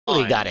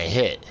actually got a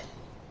hit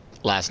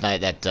last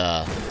night that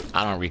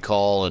I don't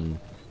recall, and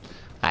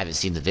I haven't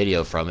seen the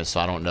video from it, so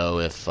I don't know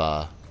if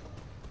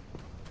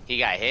he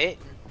got hit.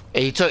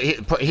 He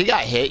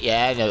got hit,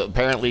 yeah. And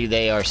apparently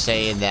they are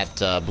saying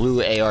that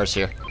blue AR's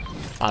here.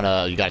 I don't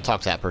know, you gotta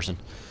talk to that person.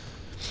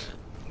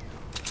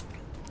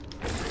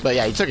 But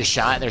yeah, he took a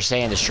shot, and they're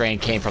saying the strain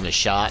came from the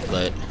shot,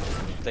 but...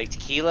 Like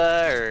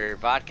tequila or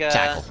vodka?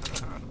 Tackle.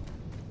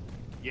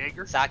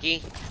 Jaeger?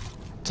 Sake?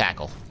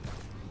 Tackle.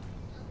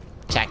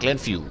 Tackle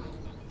and fuel.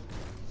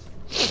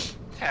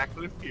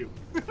 Tackle and fuel.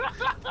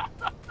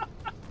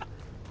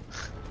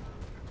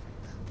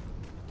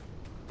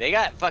 They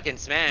got fucking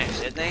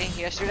smashed, didn't they,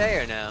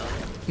 yesterday, or no?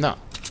 No.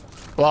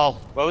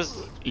 Well... What was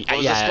the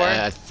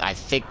score? I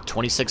think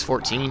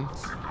 26-14.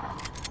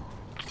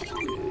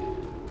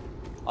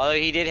 Although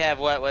he did have,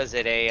 what was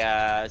it, a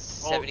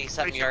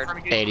 70-something yard?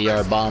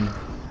 80-yard bomb.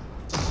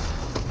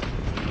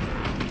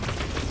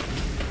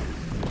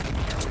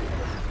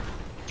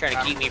 Trying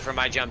to keep me from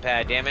my jump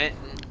pad, damn it.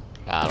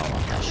 I don't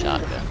want that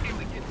shotgun.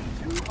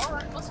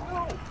 Alright, let's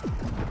go.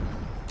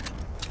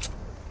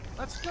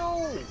 Let's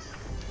go.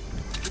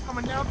 You're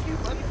coming down to you,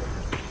 buddy.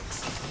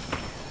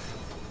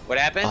 What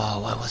happened?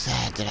 Oh, what was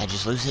that? Did I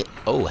just lose it?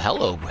 Oh,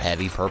 hello,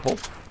 heavy purple.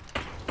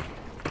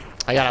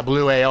 I got a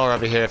blue AR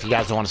over here if you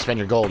guys don't want to spend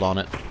your gold on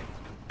it.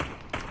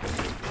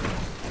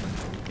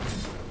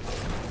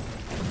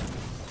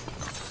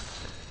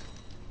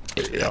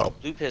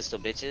 Blue pistol,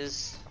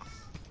 bitches.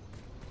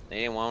 They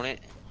didn't want it.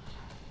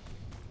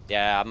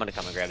 Yeah, I'm gonna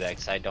come and grab that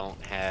because I don't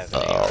have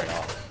an AR at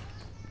all.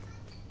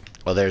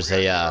 Well, there's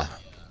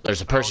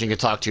a person you can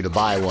talk to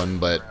buy one,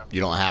 but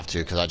you don't have to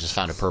because I just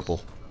found a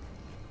purple.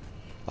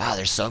 Wow,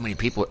 there's so many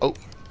people. Oh.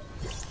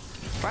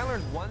 If I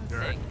learned one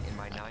thing in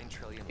my 9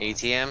 trillion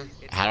ATM?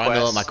 How do I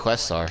know what my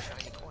quests are?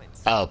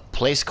 Oh,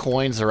 place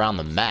coins around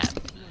the map,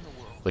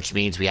 which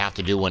means we have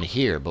to do one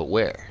here, but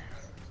where?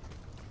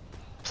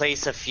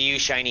 Place a few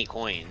shiny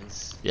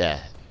coins. Yeah,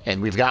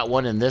 and we've got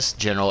one in this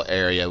general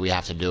area we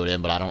have to do it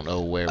in, but I don't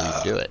know where we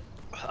do it.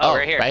 Oh,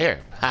 right here. Right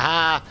here.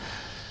 Haha.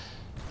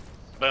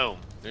 Boom.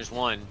 There's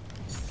one.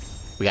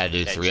 We gotta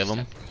do 3 of them.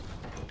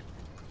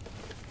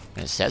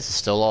 And it says it's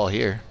still all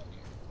here.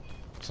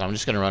 So I'm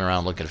just gonna run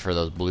around looking for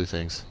those blue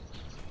things.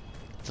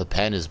 The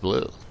pen is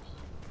blue.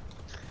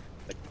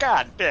 The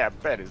goddamn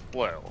pen is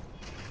blue.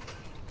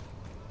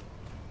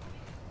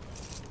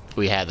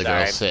 We had the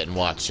girls sit and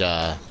watch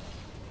The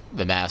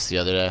Mask the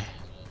other day. I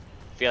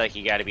feel like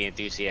you gotta be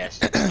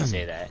enthusiastic when you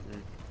say that.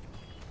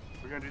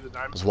 We're gonna do the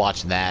diamond. I was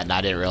watching that and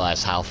I didn't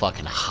realize how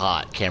fucking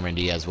hot Cameron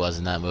Diaz was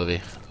in that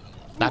movie.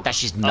 Not that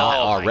she's not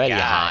already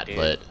hot, dude.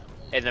 But...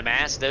 In The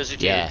Mask, those are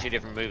two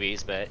different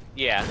movies, but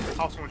yeah. It's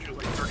also when she was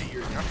like 30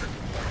 years younger.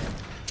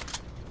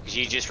 Because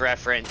you just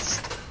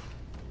referenced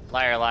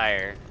Liar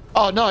Liar.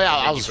 Oh, no, yeah,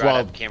 I was,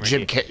 well, Jim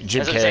Carrey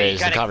Carrey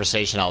is the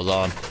conversation I was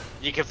on.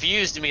 You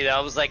confused me, though.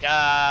 I was like,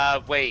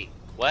 wait,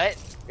 what?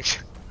 Did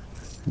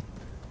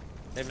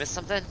I miss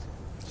something?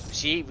 Was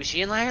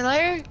she in Liar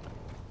Liar?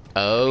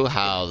 Oh,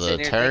 how the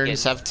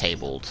turns have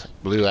tabled.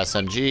 Blue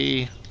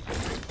SMG.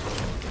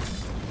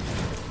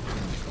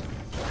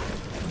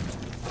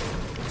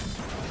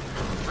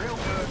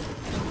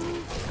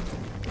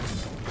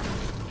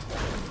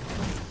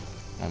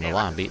 I don't know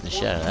why I'm beating the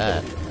shit out of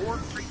that.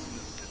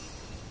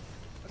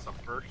 That's a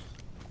first.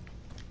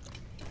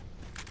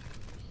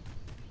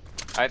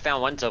 I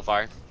found one so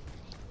far.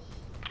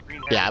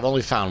 Yeah, I've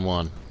only found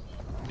one.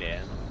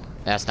 Yeah.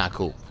 That's not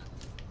cool.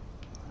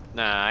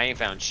 Nah, I ain't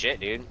found shit,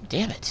 dude.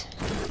 Damn it.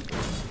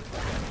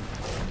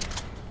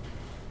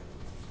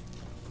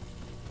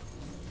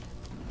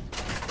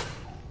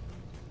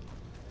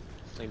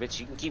 Like, bitch,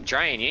 you can keep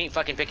trying. You ain't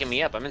fucking picking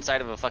me up. I'm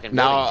inside of a fucking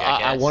Now, building,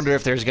 jackass. I wonder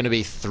if there's going to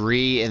be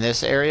 3 in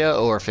this area,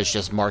 or if it's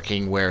just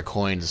marking where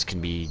coins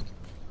can be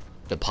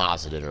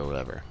deposited or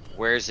whatever.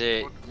 Where's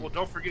it? Well,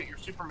 don't forget your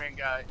Superman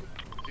guy.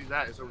 Do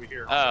that is over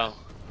here. Oh.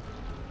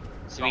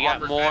 So we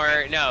got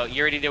more. No,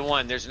 you already did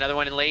one. There's another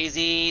one in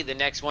Lazy. The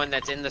next one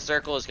that's in the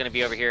circle is going to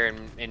be over here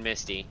in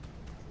Misty.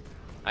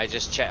 I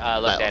just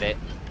looked at it.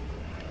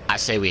 I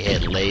say we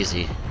hit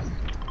Lazy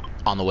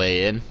on the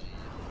way in.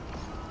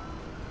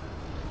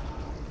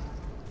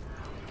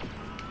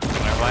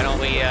 Why don't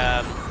we,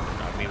 I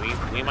mean,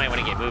 we might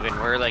want to get moving.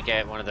 We're like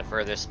at one of the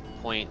furthest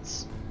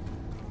points.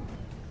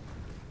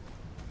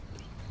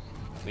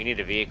 We need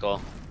a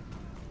vehicle.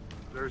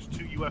 There's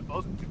 2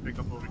 UFOs we can pick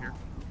up over here.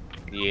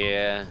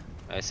 Yeah,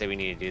 I say we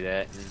need to do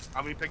that.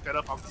 How many pick that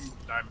up? I'll give you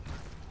the diamond.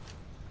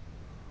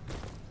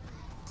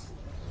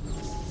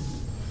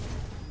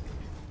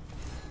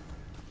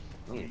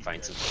 We need to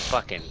find some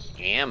fucking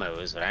ammo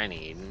is what I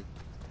need.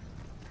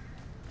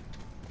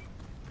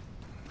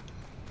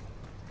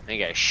 I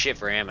got shit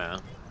for ammo.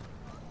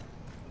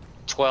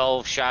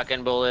 12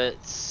 shotgun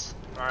bullets.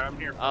 Alright, I'm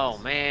here. Oh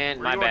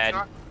man, my bad.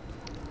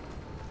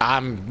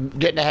 I'm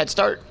getting a head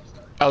start.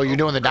 Oh, you're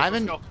doing the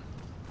diamond? Let's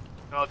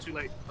go. No, too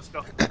late. Let's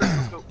go.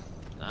 Let's go.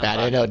 I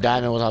didn't know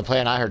diamond was on play,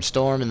 and I heard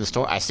storm in the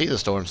storm. I see the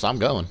storm, so I'm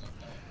going.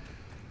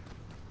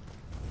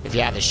 If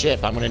you have the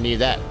ship, I'm gonna need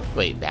that.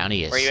 Wait,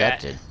 bounty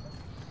accepted.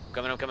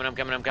 I'm coming.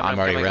 I'm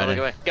already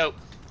running. Go.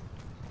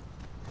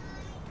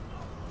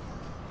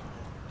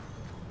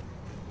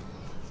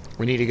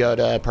 We need to go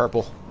to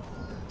purple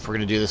if we're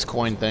gonna do this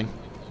coin thing.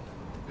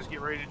 Just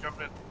get ready to jump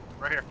in.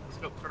 Right here. Let's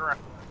go. Turn around.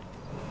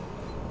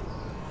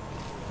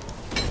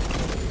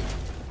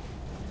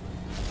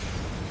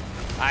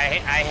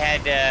 I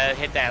had to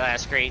hit that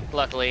last crate.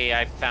 Luckily,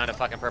 I found a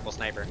fucking purple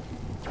sniper.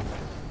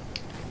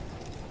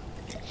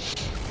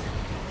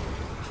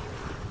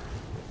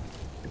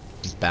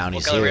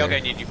 Bounties What color here.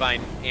 railgun did you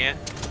find, Ant?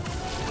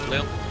 Blue?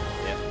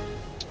 Yep.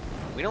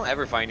 We don't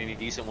ever find any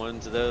decent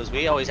ones of those.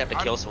 We always have to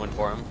kill someone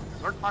for them.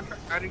 Is our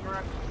contract hiding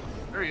around?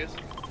 There he is.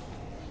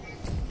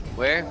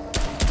 Where?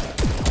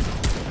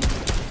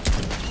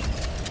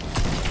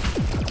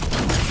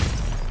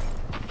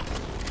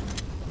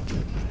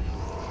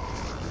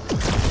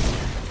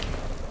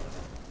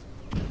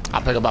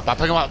 I'll pick him up. I'll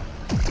pick him up.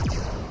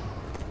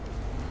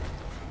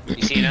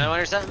 You see another one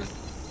or something?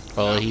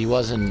 Well, he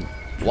wasn't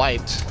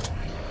wiped.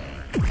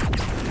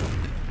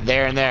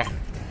 There and there.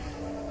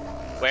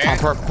 Where? On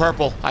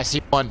purple. I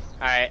see one.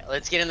 Alright,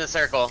 let's get in the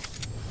circle.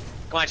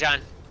 Come on, John.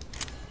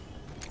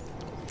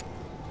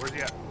 Where's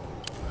he at?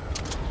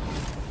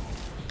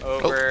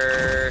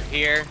 Over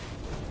here.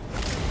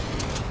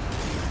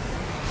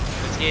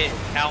 Let's get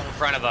out in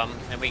front of them,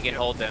 and we can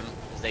hold them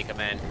as they come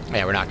in.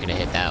 Yeah, we're not gonna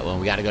hit that one.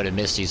 We gotta go to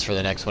Misty's for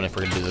the next one if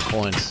we're gonna do the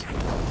coins.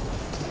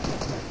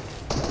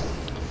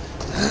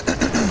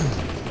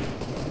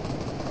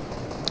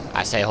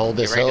 I say hold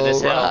this Get right to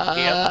this hill.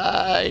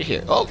 right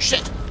here. Oh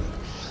shit!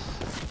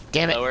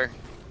 Damn it! Lower.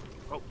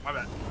 Oh, my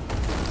bad.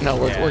 No,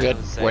 we're Yeah, good.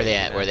 let's Where say they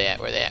at? that. Where they at?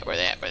 Where they at? Where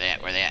they at? Where they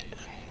at? Where they at?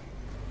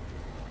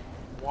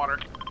 Water.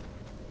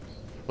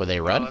 Will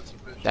they run? that's a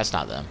fish. That's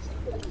not them.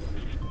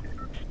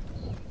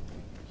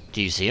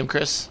 Do you see him,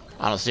 Chris?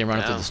 I don't see him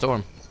running No. through the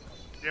storm.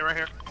 Yeah, right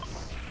here.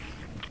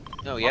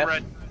 No, One yep.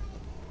 red.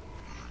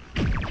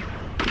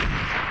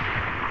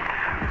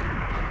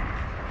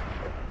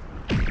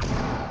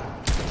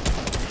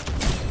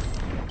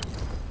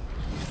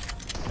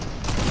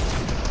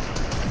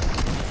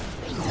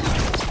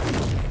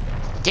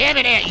 Damn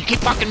it, Ant! You keep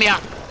fucking me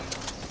up.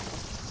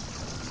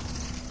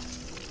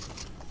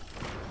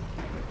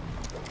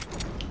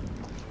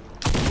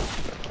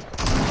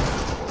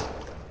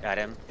 Got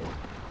him.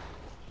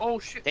 Oh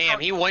shit. Damn,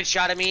 he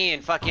one-shotted me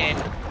and fucking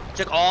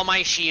took all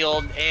my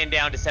shield and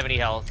down to 70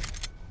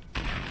 health.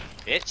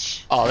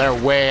 Bitch. Oh, they're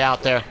way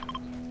out there.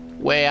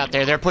 Way out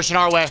there. They're pushing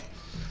our way.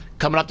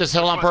 Coming up this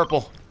hill on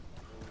purple.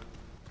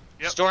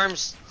 Yep.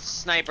 Storm's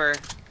sniper.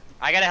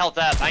 I got a health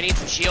up. I need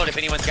some shield if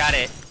anyone's got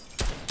it.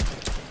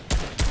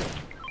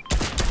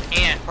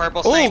 And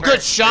purple Oh, sniper.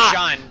 good shot.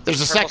 Sean,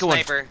 There's a purple second one.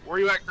 sniper. Where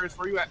you at, Chris?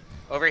 Where you at?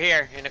 Over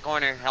here in the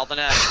corner, healthing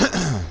up.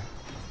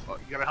 Oh,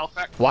 you got a health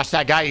pack? Watch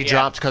that guy you Yeah.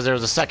 dropped because there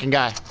was a second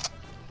guy.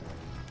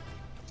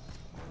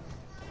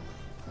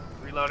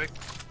 Reloading.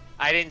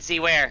 I didn't see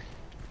where.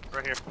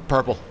 Right here.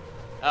 Purple.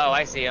 Oh,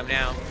 I see him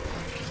now.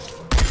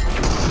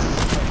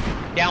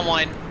 Down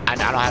one. I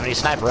don't have any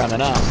sniper ammo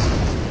now.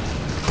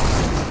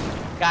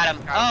 Got him.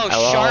 Oh,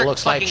 Hello, shark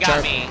looks fucking like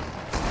got shark. me.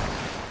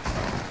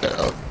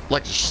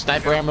 Like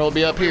sniper ammo will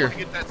be up here. Want to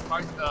get that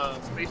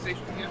space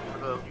station again for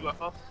the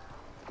UFO?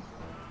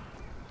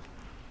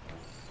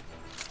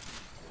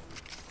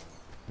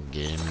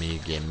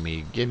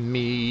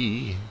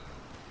 Gimme.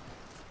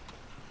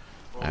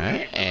 Well,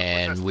 Alright, we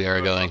and test we the are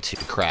UFO. going to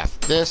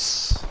craft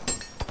this.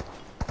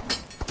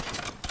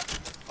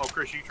 Oh,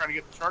 Chris, you trying to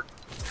get the shark?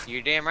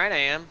 You're damn right I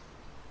am.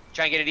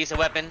 Try and get a decent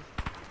weapon.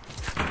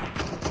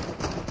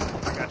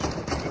 I got you.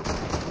 Here you go.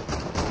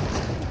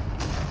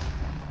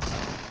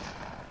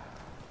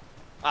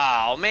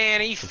 Oh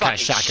man, are you kind fucking of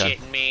shotgun?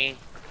 shitting me?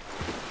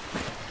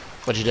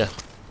 What'd you do?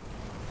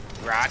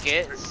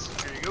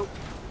 Rockets. Here you go.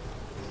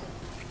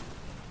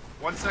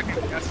 1 second.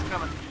 Gas is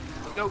coming.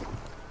 Let's go.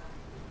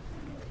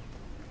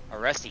 A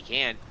rusty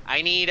can.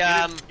 I need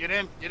Get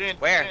in.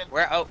 Where? Get in.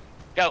 Where? Oh,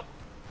 go.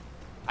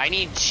 I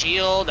need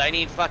shield. I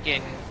need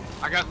fucking.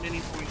 I got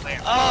minis when we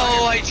land.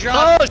 Oh, I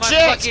dropped my shit,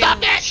 fucking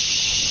stop that!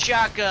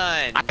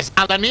 shotgun. It's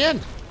not letting me in.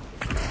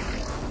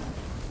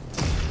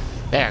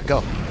 There,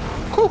 go.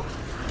 Whew.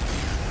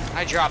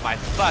 I dropped my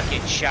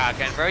fucking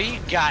shotgun, bro. You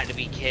got to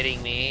be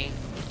kidding me.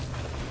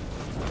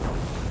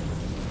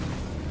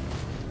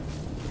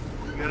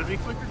 You gotta be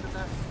quicker than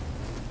that.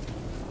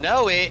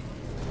 No, it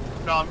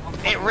No, I'm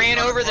it ran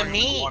I'm over the running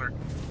into meat water.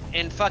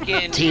 and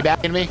fucking.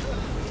 Teabagging me.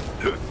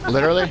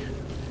 Literally.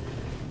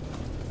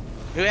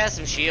 Who has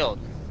some shield?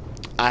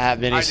 I have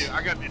I minis. do.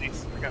 I got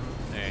minis.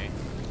 Alright.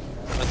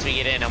 Once we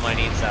get in, I'm gonna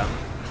need some.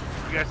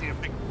 You guys need to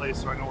pick a place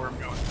so I know where I'm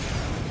going.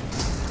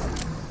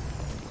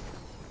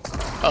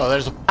 Oh,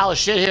 there's a pile of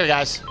shit here,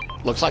 guys.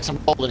 Looks like some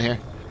gold in here.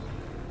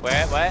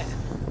 Where? What?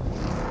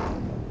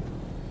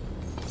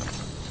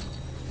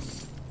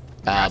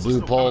 Gas is Blue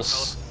still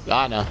pulse.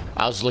 I know.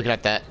 I was looking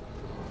at that.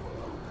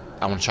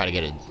 I want to try to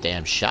get a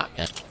damn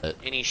shotgun, but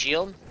Any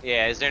shield?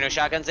 Yeah. Is there no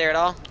shotguns there at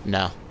all?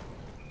 no.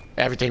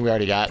 Everything we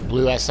already got.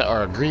 Blue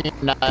or green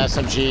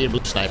SMG, blue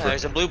Oh, sniper.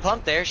 there's a blue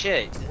pump there.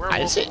 Shit. Where I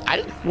didn't will- see. I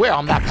didn't. Where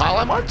on that pile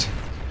I marked?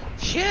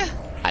 Yeah.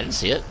 I didn't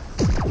see it.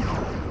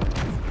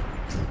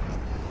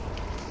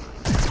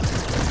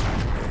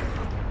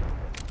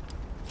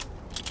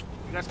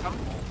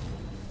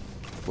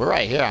 We're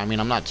right here. I mean,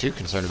 I'm not too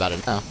concerned about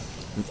it now.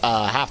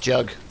 Half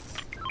jug.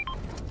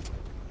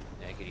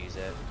 Yeah, I could use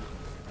that.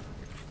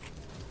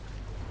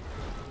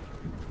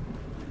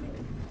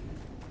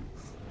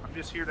 I'm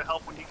just here to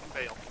help when you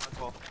can bail.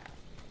 That's all.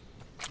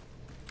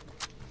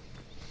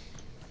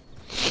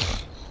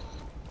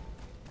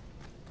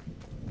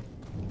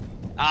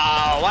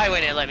 Oh, why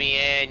wouldn't it let me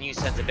in, you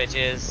sons of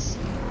bitches?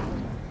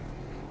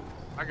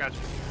 I got you.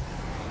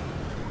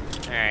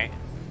 Alright.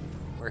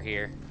 We're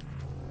here.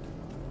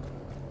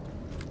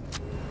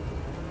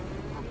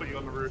 I'm gonna put you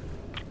on the roof.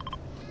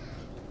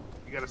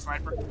 You got a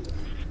sniper?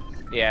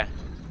 Yeah.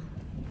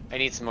 I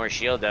need some more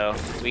shield though.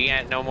 We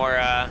got no more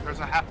There's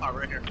a half pot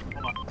right here.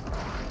 Hold on.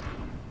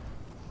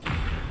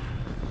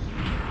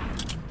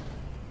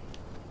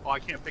 Oh, I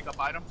can't pick up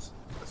items?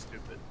 That's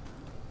stupid.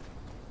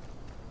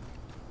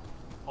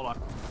 Hold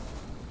on.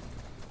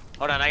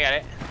 Hold on, I got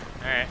it.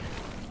 Alright.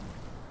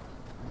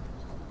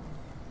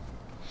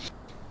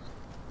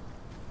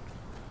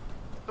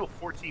 Still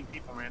 14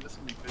 people, man. This is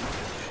gonna be busy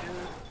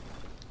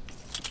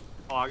as shit.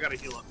 Oh, I gotta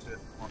heal up too.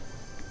 Hold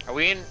on. Are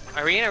we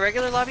in a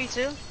regular lobby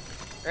too?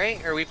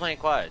 Right? Or are we playing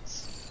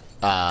quads?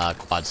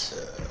 Quads.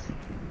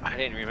 I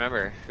didn't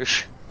remember.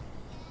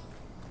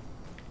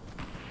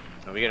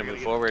 Oh, we gotta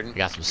move forward. We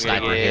got some We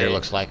sniper gotta here, get-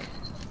 looks like.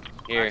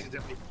 I Here.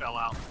 accidentally fell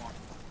out. Hold on.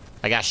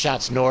 I got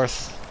shots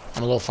north.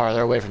 I'm a little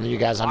farther away from you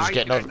guys. I'm just Why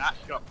getting did I over, not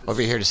jump this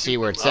over here to see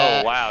where it's Oh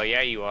at. wow,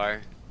 yeah you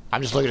are.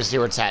 I'm just looking to see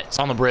where it's at. It's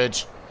on the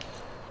bridge.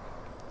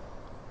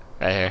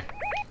 Right here.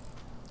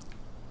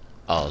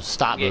 Oh,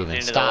 stop Getting moving.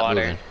 into the Stop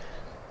water.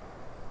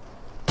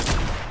 moving.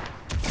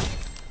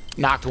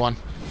 Knocked one.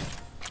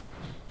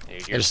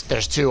 Dude, you're,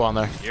 There's two on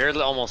there. you're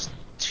almost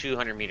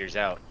 200 meters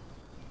out.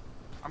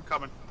 I'm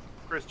coming.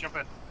 Chris, jump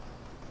in.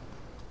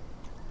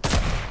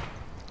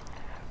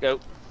 Go.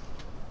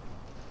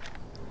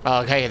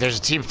 Okay, there's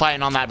a team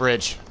fighting on that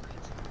bridge.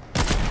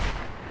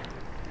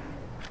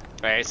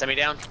 Alright, send me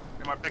down.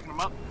 Am I picking them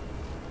up?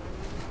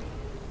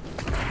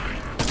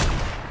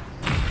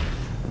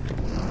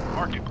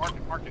 Mark it, mark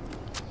it, mark it.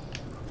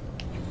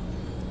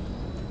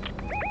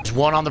 There's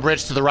one on the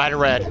bridge to the right of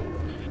red.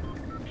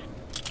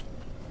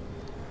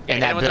 In Hit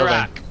that him with the building.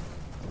 rock.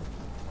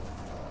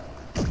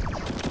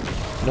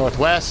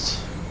 Northwest.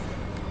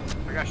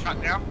 I got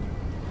shot down.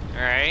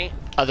 Alright.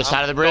 Other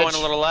side of the bridge. Going a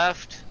little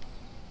left.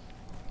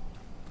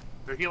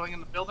 They're healing in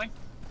the building.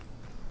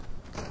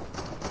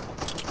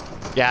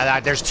 Yeah,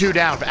 there's two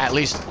down at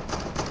least.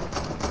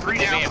 3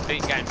 They may down. have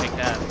gotten picked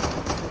up.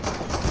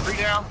 3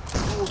 down.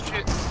 Oh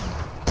shit.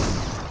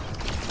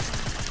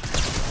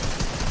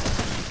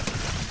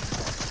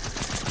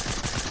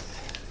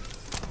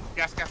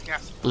 Gas, gas,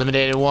 gas.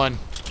 Eliminated one.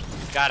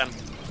 Got him.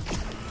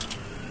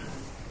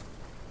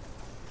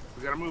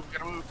 We gotta move, we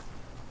gotta move.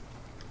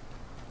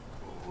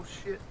 Oh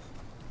shit.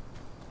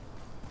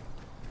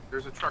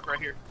 There's a truck right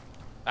here.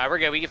 We're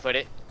good, we can foot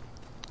it.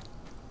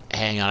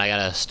 Hang on, I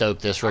gotta stoke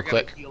this real I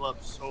gotta quick. heal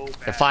up so bad.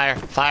 The fire,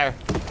 fire.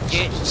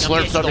 Get,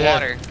 Slurp's into over the here.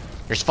 water.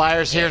 There's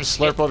fires here and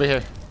slurp over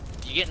here.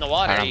 You get in the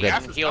water, Alright, I'm you good.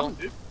 Gas can is heal. coming,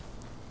 dude.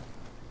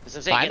 As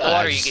I'm saying, get in the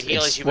water, you can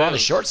heal as you We're on the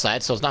move. short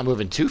side, so it's not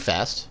moving too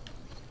fast.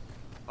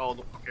 Oh,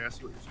 okay, I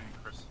see what you're saying,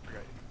 Chris. I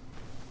got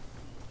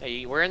you.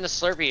 Hey, we're in the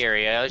slurpy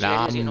area. I was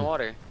Nah, get in the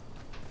water.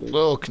 A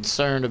little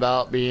concerned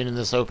about being in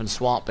this open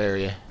swamp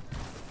area.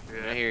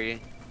 I hear you.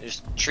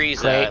 There's trees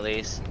Crate. there at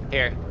least.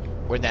 Here.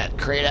 Where'd that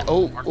crate at?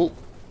 Oh,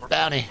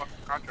 bounty.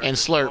 And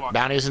slurp.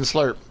 Bounties and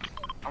slurp.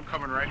 I'm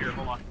coming right here.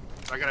 Hold on.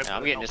 I gotta. No,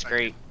 I'm getting this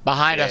crate.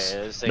 Behind Yeah, us.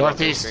 let's take off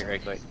this Northeast. crate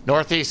right quick.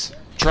 Northeast.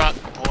 Truck.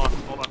 Hold on.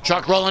 Hold on.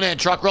 Truck rolling in.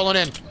 Truck rolling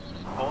in.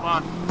 Hold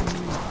on.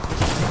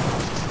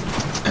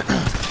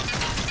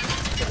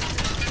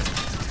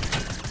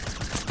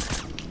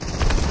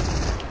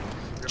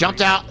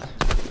 Jumped out.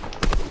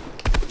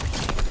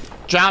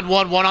 Drowned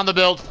one. One on the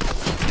build.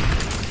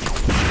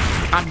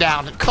 I'm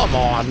down. Come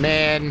on,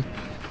 man.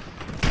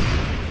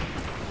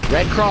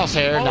 Red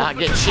crosshair, Oh, not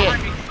getting shit.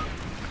 behind me.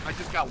 I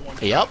just got one.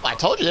 Yep, I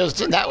told you it was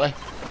in that way.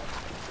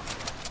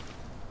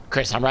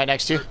 Chris, I'm right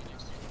next to you.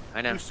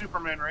 I know. Two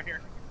Superman right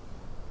here.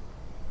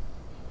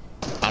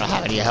 I don't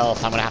have any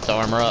health. I'm gonna have to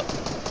armor up.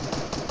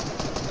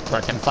 Where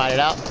I can fight it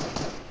out.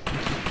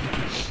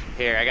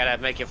 Here, I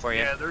gotta make it for you.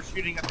 Yeah, they're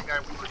shooting at the guy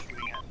we were shooting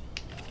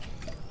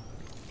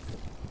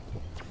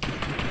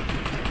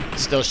at.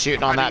 Still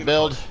shooting on that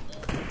build.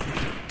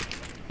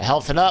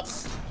 Healthing up.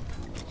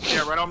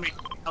 Yeah, right on me.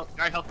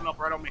 Guy helping up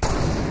right on me.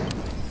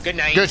 Good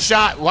night. Good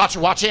shot.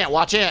 Watch Ant.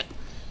 Watch Ant.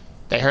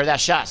 They heard that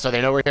shot, so they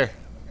know we're here.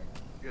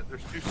 Yeah,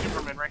 there's two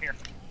Supermen right here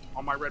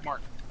on my red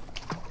mark.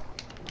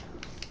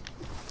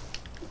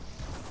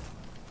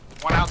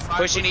 One outside.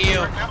 Pushing to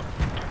you. Right now.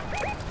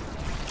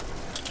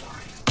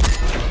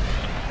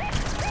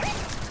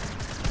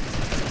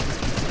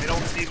 They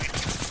don't see me.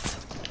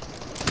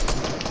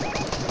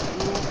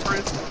 Ooh,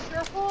 Chris,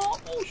 careful!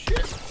 Oh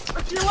shit!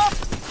 Right to your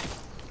left.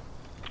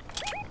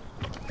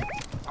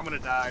 I'm gonna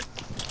die.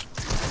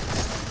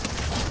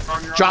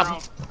 Carl, you're on Drop. your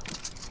own.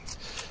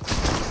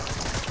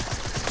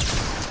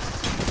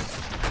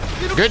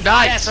 Good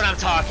night. That's what I'm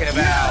talking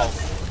about.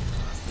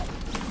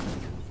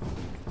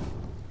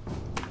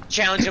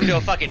 Challenge him to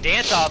a fucking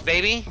dance-off,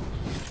 baby.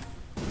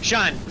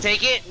 Sean,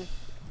 take it.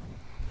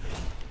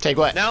 Take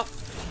what? No,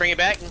 bring it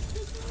back.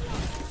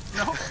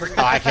 No. Oh,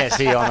 I can't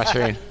see you on my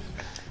screen.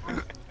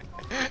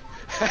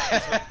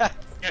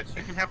 Yes,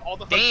 you can have all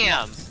the.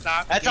 Damn,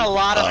 Stop. that's a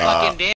lot of fucking damage.